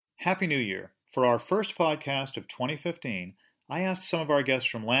Happy New Year. For our first podcast of 2015, I asked some of our guests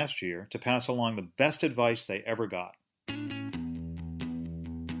from last year to pass along the best advice they ever got.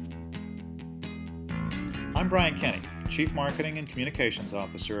 I'm Brian Kenny, Chief Marketing and Communications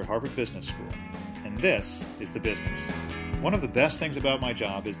Officer at Harvard Business School, and this is The Business. One of the best things about my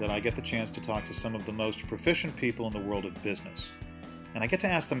job is that I get the chance to talk to some of the most proficient people in the world of business, and I get to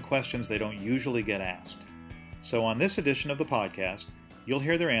ask them questions they don't usually get asked. So on this edition of the podcast, you'll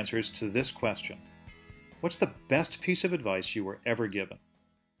hear their answers to this question: what's the best piece of advice you were ever given?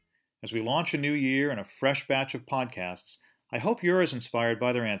 As we launch a new year and a fresh batch of podcasts, I hope you're as inspired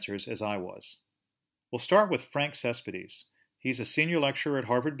by their answers as I was. We'll start with Frank Cespedes. He's a senior lecturer at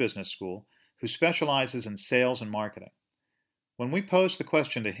Harvard Business School who specializes in sales and marketing. When we posed the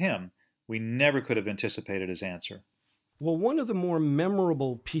question to him, we never could have anticipated his answer. Well, one of the more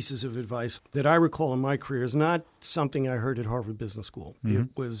memorable pieces of advice that I recall in my career is not something I heard at Harvard Business School. Mm-hmm. It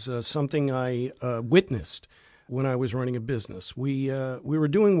was something I witnessed when I was running a business. We were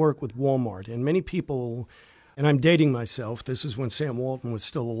doing work with Walmart, and many people, and I'm dating myself, this is when Sam Walton was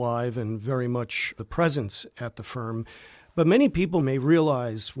still alive and very much a presence at the firm, but many people may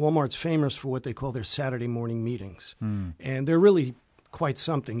realize Walmart's famous for what they call their Saturday morning meetings. And they're really quite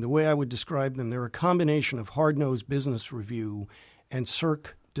something. The way I would describe them, they're a combination of hard-nosed business review and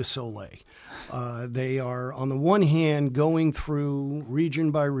Cirque du Soleil. They are, on the one hand, going through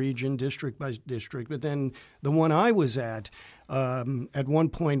region by region, district by district, but then the one I was at one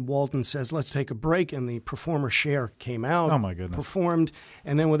point, Walton says, let's take a break, and the performer Cher came out, oh my goodness, performed,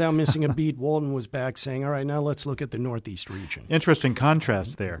 and then without missing a beat, Walton was back saying, all right, now let's look at the Northeast region. Interesting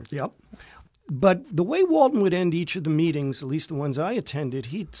contrast there. Yep. But the way Walton would end each of the meetings, at least the ones I attended,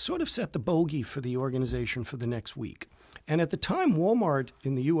 he'd sort of set the bogey for the organization for the next week. And at the time, Walmart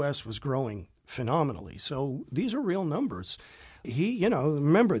in the U.S. was growing phenomenally. So these are real numbers. He,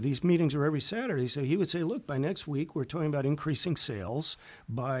 remember, these meetings are every Saturday. So he would say, look, by next week, we're talking about increasing sales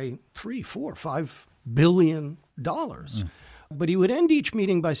by $3, $4, $5 billion. But he would end each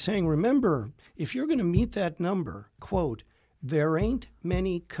meeting by saying, remember, if you're going to meet that number, quote, there ain't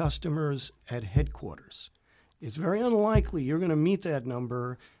many customers at headquarters. It's very unlikely you're going to meet that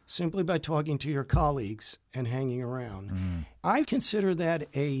number simply by talking to your colleagues and hanging around. I consider that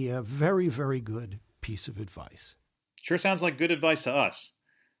a very, very good piece of advice. Sure sounds like good advice to us.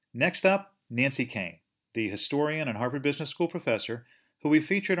 Next up, Nancy Koehn, the historian and Harvard Business School professor who we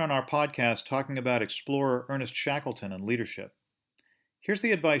featured on our podcast talking about explorer Ernest Shackleton and leadership. Here's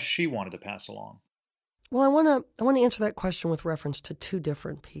the advice she wanted to pass along. Well, I want to answer that question with reference to two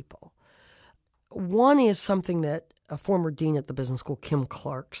different people. One is something that a former dean at the business school, Kim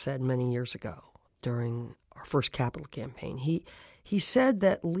Clark, said many years ago during our first capital campaign. He said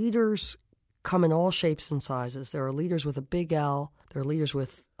that leaders come in all shapes and sizes. There are leaders with a big L, there are leaders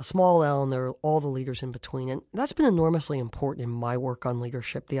with a small L, and there are all the leaders in between. And that's been enormously important in my work on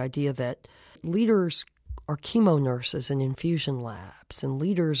leadership, the idea that leaders are chemo nurses in infusion labs, and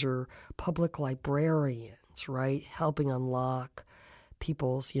leaders are public librarians, right, helping unlock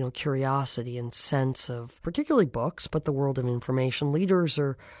people's, curiosity and sense of particularly books, but the world of information. Leaders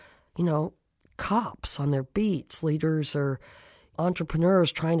are, cops on their beats. Leaders are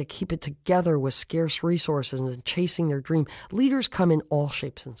entrepreneurs trying to keep it together with scarce resources and chasing their dream. Leaders come in all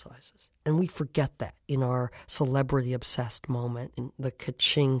shapes and sizes, and we forget that in our celebrity-obsessed moment, in the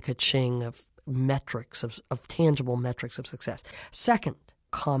ka-ching of metrics, of tangible metrics of success. Second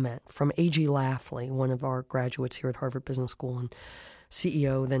comment from A.G. Lafley, one of our graduates here at Harvard Business School and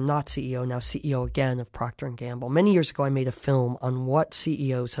CEO, then not CEO, now CEO again of Procter & Gamble. Many years ago, I made a film on what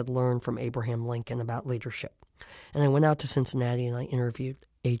CEOs had learned from Abraham Lincoln about leadership. And I went out to Cincinnati and I interviewed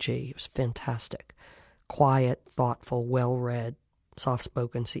A.J. He was fantastic, quiet, thoughtful, well-read,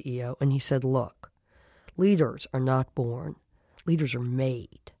 soft-spoken CEO. And he said, look, leaders are not born. Leaders are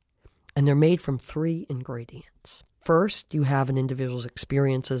made. And they're made from three ingredients. First, you have an individual's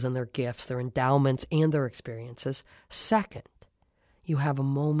experiences and their gifts, their endowments and their experiences. Second, you have a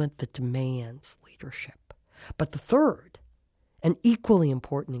moment that demands leadership. But the third, an equally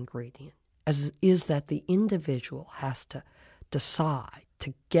important ingredient, is that the individual has to decide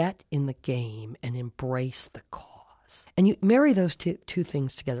to get in the game and embrace the cause. And you marry those two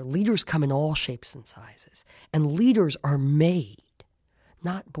things together. Leaders come in all shapes and sizes, and leaders are made,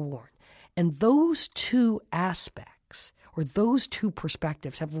 not born. And those two aspects, or those two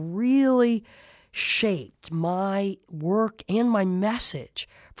perspectives, have really shaped my work and my message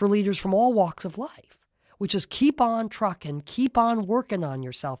for leaders from all walks of life, which is keep on trucking, keep on working on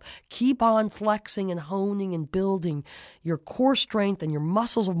yourself, keep on flexing and honing and building your core strength and your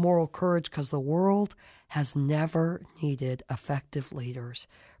muscles of moral courage, because the world has never needed effective leaders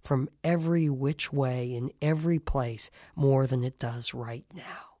from every which way in every place more than it does right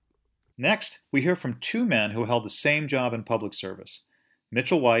now. Next, we hear from two men who held the same job in public service,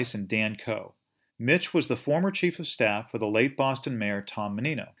 Mitchell Weiss and Dan Coe. Mitch was the former chief of staff for the late Boston Mayor Tom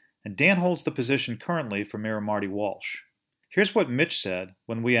Menino, and Dan holds the position currently for Mayor Marty Walsh. Here's what Mitch said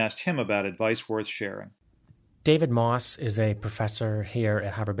when we asked him about advice worth sharing. David Moss is a professor here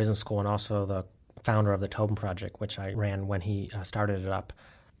at Harvard Business School and also the founder of the Tobin Project, which I ran when he started it up.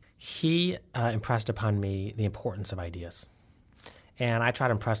 He impressed upon me the importance of ideas. And I try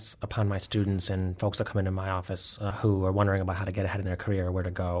to impress upon my students and folks that come into my office who are wondering about how to get ahead in their career or where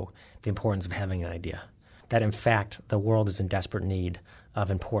to go, the importance of having an idea. That, in fact, the world is in desperate need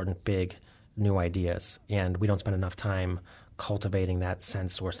of important, big, new ideas, and we don't spend enough time cultivating that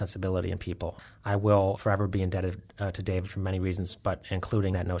sense or sensibility in people. I will forever be indebted to David for many reasons, but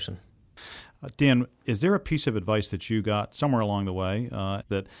including that notion. Dan, is there a piece of advice that you got somewhere along the way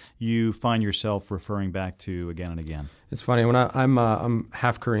that you find yourself referring back to again and again? It's funny. When I'm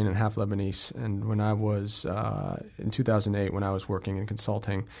half Korean and half Lebanese, and when I was in 2008, when I was working in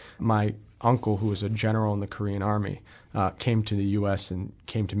consulting, my uncle, who was a general in the Korean Army, came to the U.S. and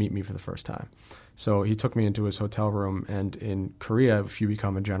came to meet me for the first time. So he took me into his hotel room, and in Korea, if you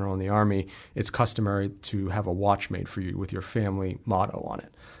become a general in the Army, it's customary to have a watch made for you with your family motto on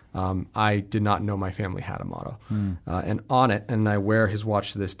it. I did not know my family had a motto. And on it, and I wear his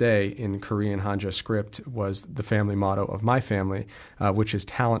watch to this day, in Korean Hanja script was the family motto of my family, which is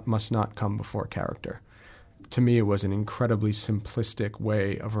talent must not come before character. To me, it was an incredibly simplistic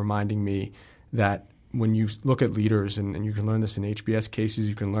way of reminding me that when you look at leaders, and you can learn this in HBS cases,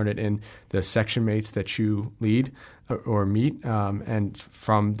 you can learn it in the section mates that you lead or meet, and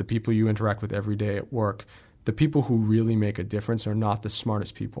from the people you interact with every day at work, the people who really make a difference are not the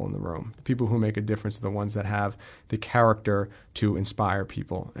smartest people in the room. The people who make a difference are the ones that have the character to inspire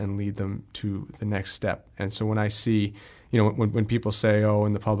people and lead them to the next step. And so when I see, when people say, oh,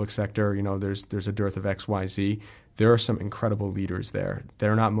 in the public sector, there's a dearth of X, Y, Z, there are some incredible leaders there.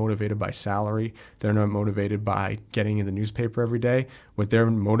 They're not motivated by salary. They're not motivated by getting in the newspaper every day. What they're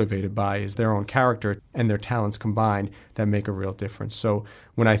motivated by is their own character and their talents combined that make a real difference. So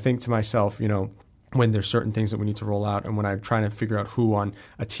when I think to myself, when there's certain things that we need to roll out, and when I'm trying to figure out who on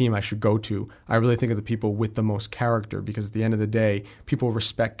a team I should go to, I really think of the people with the most character, because at the end of the day, people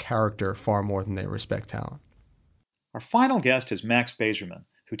respect character far more than they respect talent. Our final guest is Max Bazerman,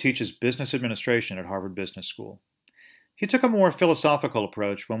 who teaches business administration at Harvard Business School. He took a more philosophical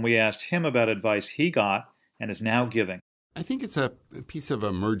approach when we asked him about advice he got and is now giving. I think it's a piece of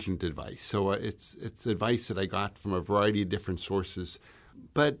emergent advice. So it's advice that I got from a variety of different sources.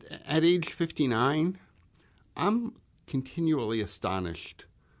 But at age 59, I'm continually astonished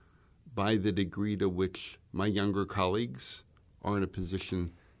by the degree to which my younger colleagues are in a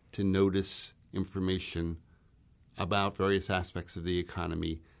position to notice information about various aspects of the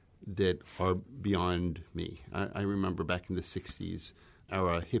economy that are beyond me. I remember back in the 60s,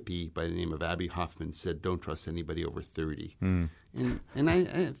 our hippie by the name of Abby Hoffman said, don't trust anybody over 30. And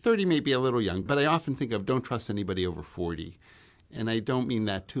 30 may be a little young, but I often think of don't trust anybody over 40. And I don't mean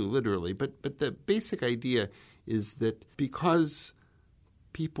that too literally, but the basic idea is that because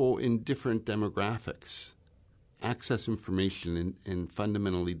people in different demographics access information in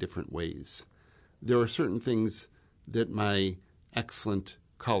fundamentally different ways, there are certain things that my excellent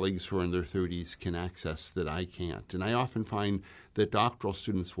colleagues who are in their 30s can access that I can't. And I often find that doctoral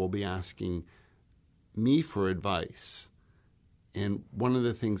students will be asking me for advice. And one of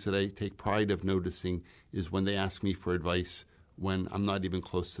the things that I take pride of noticing is when they ask me for advice when I'm not even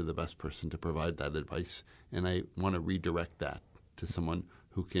close to the best person to provide that advice, and I want to redirect that to someone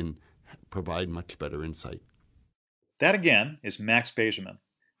who can provide much better insight. That again is Max Bazerman.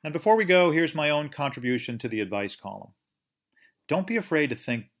 And before we go, here's my own contribution to the advice column. Don't be afraid to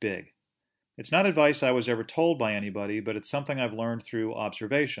think big. It's not advice I was ever told by anybody, but it's something I've learned through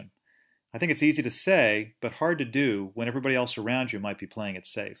observation. I think it's easy to say, but hard to do when everybody else around you might be playing it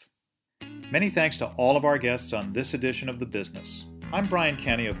safe. Many thanks to all of our guests on this edition of The Business. I'm Brian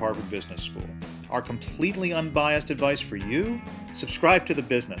Kenny of Harvard Business School. Our completely unbiased advice for you? Subscribe to The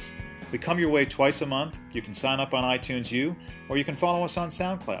Business. We come your way twice a month. You can sign up on iTunes U, or you can follow us on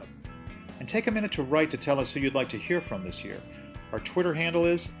SoundCloud. And take a minute to write to tell us who you'd like to hear from this year. Our Twitter handle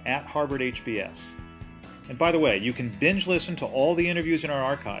is @HarvardHBS. And by the way, you can binge listen to all the interviews in our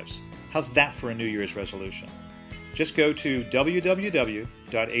archives. How's that for a New Year's resolution? Just go to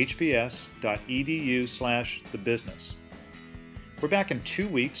www.hbs.edu/thebusiness. We're back in 2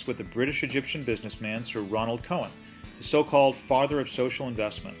 weeks with the British-Egyptian businessman Sir Ronald Cohen, the so-called father of social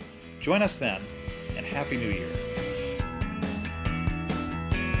investment. Join us then. and Happy New Year.